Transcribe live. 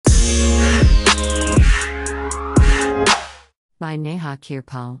By Neha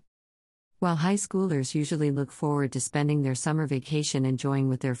Kirpal. While high schoolers usually look forward to spending their summer vacation enjoying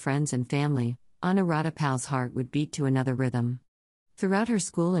with their friends and family, Anuradha Pal's heart would beat to another rhythm. Throughout her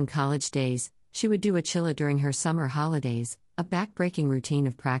school and college days, she would do a chilla during her summer holidays, a back-breaking routine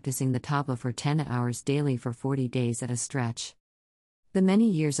of practicing the tabla for 10 hours daily for 40 days at a stretch. The many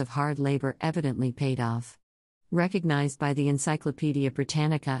years of hard labor evidently paid off. Recognized by the Encyclopedia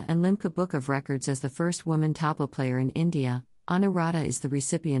Britannica and Limca Book of Records as the first woman tabla player in India, Anuradha is the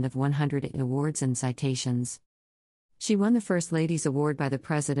recipient of 100 awards and citations. She won the First Lady's Award by the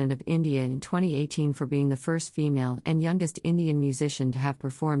President of India in 2018 for being the first female and youngest Indian musician to have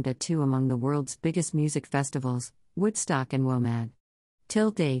performed at two among the world's biggest music festivals, Woodstock and WOMAD.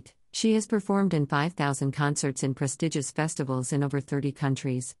 Till date, she has performed in 5,000 concerts in prestigious festivals in over 30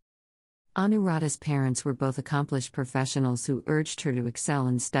 countries. Anuradha's parents were both accomplished professionals who urged her to excel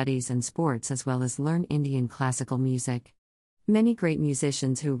in studies and sports as well as learn Indian classical music. Many great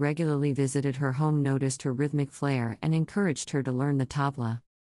musicians who regularly visited her home noticed her rhythmic flair and encouraged her to learn the tabla.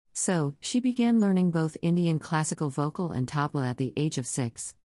 So, she began learning both Indian classical vocal and tabla at the age of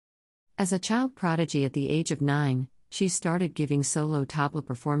 6. As a child prodigy at the age of 9, she started giving solo tabla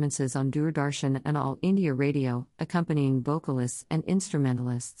performances on Doordarshan and All India Radio, accompanying vocalists and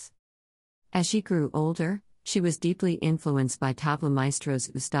instrumentalists. As she grew older, she was deeply influenced by tabla maestros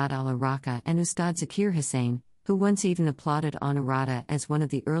Ustad Ala Raka and Ustad Zakir Hussain, who once even applauded Anuradha as one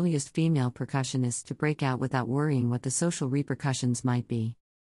of the earliest female percussionists to break out without worrying what the social repercussions might be.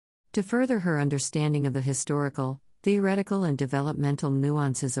 To further her understanding of the historical, theoretical and developmental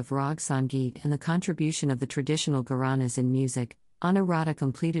nuances of Rag Sangeet and the contribution of the traditional gharanas in music, Anuradha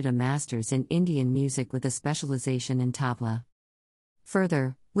completed a master's in Indian music with a specialization in tabla.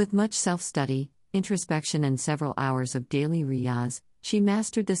 Further, with much self-study, introspection and several hours of daily riyaz, she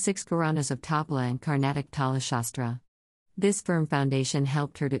mastered the 6 gharanas of tabla and Carnatic Tala Shastra. This firm foundation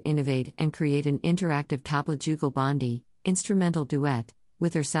helped her to innovate and create an interactive tabla jugalbandi, instrumental duet,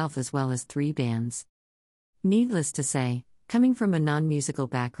 with herself as well as 3 bands. Needless to say, coming from a non-musical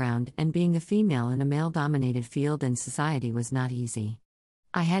background and being a female in a male-dominated field and society was not easy.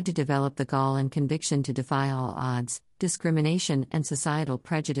 I had to develop the gall and conviction to defy all odds, discrimination and societal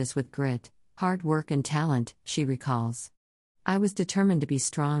prejudice with grit, hard work and talent, she recalls. I was determined to be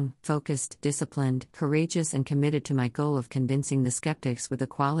strong, focused, disciplined, courageous and committed to my goal of convincing the skeptics with the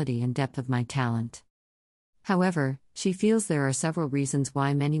quality and depth of my talent. However, she feels there are several reasons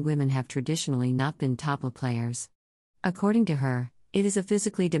why many women have traditionally not been tabla players. According to her, it is a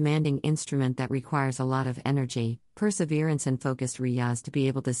physically demanding instrument that requires a lot of energy, perseverance and focused riyaz to be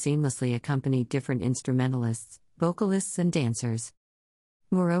able to seamlessly accompany different instrumentalists, vocalists and dancers.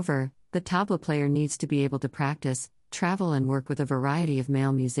 Moreover, the tabla player needs to be able to practice, travel and work with a variety of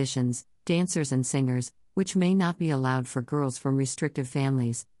male musicians, dancers and singers, which may not be allowed for girls from restrictive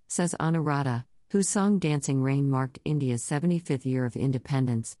families, says Anuradha, whose song Dancing Rain marked India's 75th year of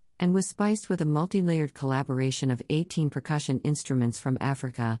independence, and was spiced with a multi-layered collaboration of 18 percussion instruments from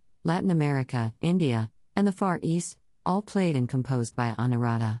Africa, Latin America, India, and the Far East, all played and composed by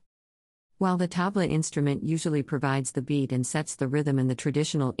Anuradha. While the tabla instrument usually provides the beat and sets the rhythm in the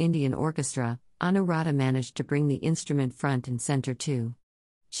traditional Indian orchestra, Anuradha managed to bring the instrument front and center too.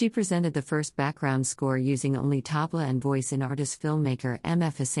 She presented the first background score using only tabla and voice in artist-filmmaker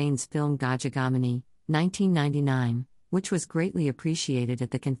M.F. Hussain's film Gajagamani, 1999, which was greatly appreciated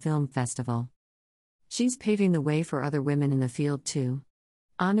at the Cannes Film Festival. She's paving the way for other women in the field too.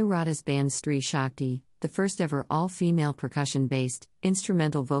 Anuradha's band Stree Shakti, the first ever all-female percussion-based,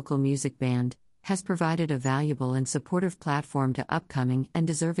 instrumental vocal music band, has provided a valuable and supportive platform to upcoming and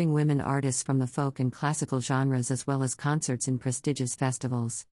deserving women artists from the folk and classical genres as well as concerts in prestigious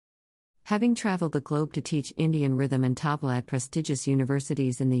festivals. Having traveled the globe to teach Indian rhythm and tabla at prestigious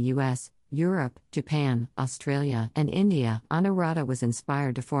universities in the US, Europe, Japan, Australia, and India, Anuradha was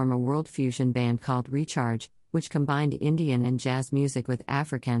inspired to form a world fusion band called Recharge, which combined Indian and jazz music with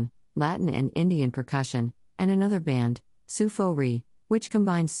African, Latin and Indian percussion, and another band, Sufori, which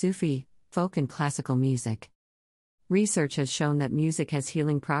combines Sufi, folk and classical music. Research has shown that music has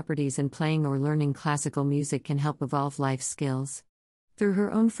healing properties and playing or learning classical music can help evolve life skills. Through her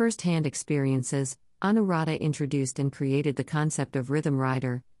own first-hand experiences, Anuradha introduced and created the concept of rhythm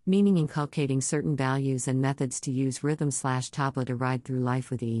rider, meaning inculcating certain values and methods to use rhythm/tabla to ride through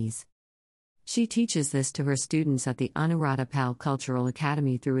life with ease. She teaches this to her students at the Anuradha Pal Cultural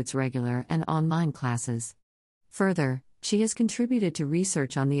Academy through its regular and online classes. Further, she has contributed to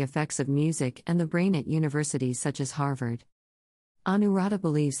research on the effects of music and the brain at universities such as Harvard. Anuradha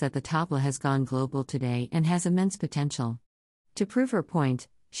believes that the tabla has gone global today and has immense potential. To prove her point,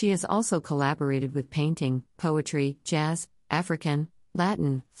 she has also collaborated with painting, poetry, jazz, African,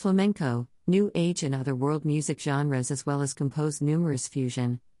 Latin, flamenco, New Age, and other world music genres, as well as composed numerous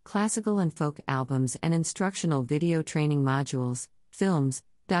fusion, classical and folk albums and instructional video training modules, films,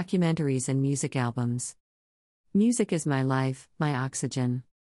 documentaries, and music albums. Music is my life, my oxygen.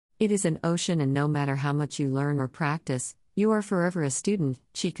 It is an ocean, and no matter how much you learn or practice, you are forever a student,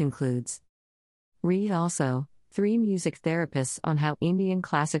 she concludes. Read also 3 Music Therapists on How Indian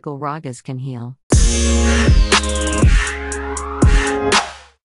Classical Ragas Can Heal.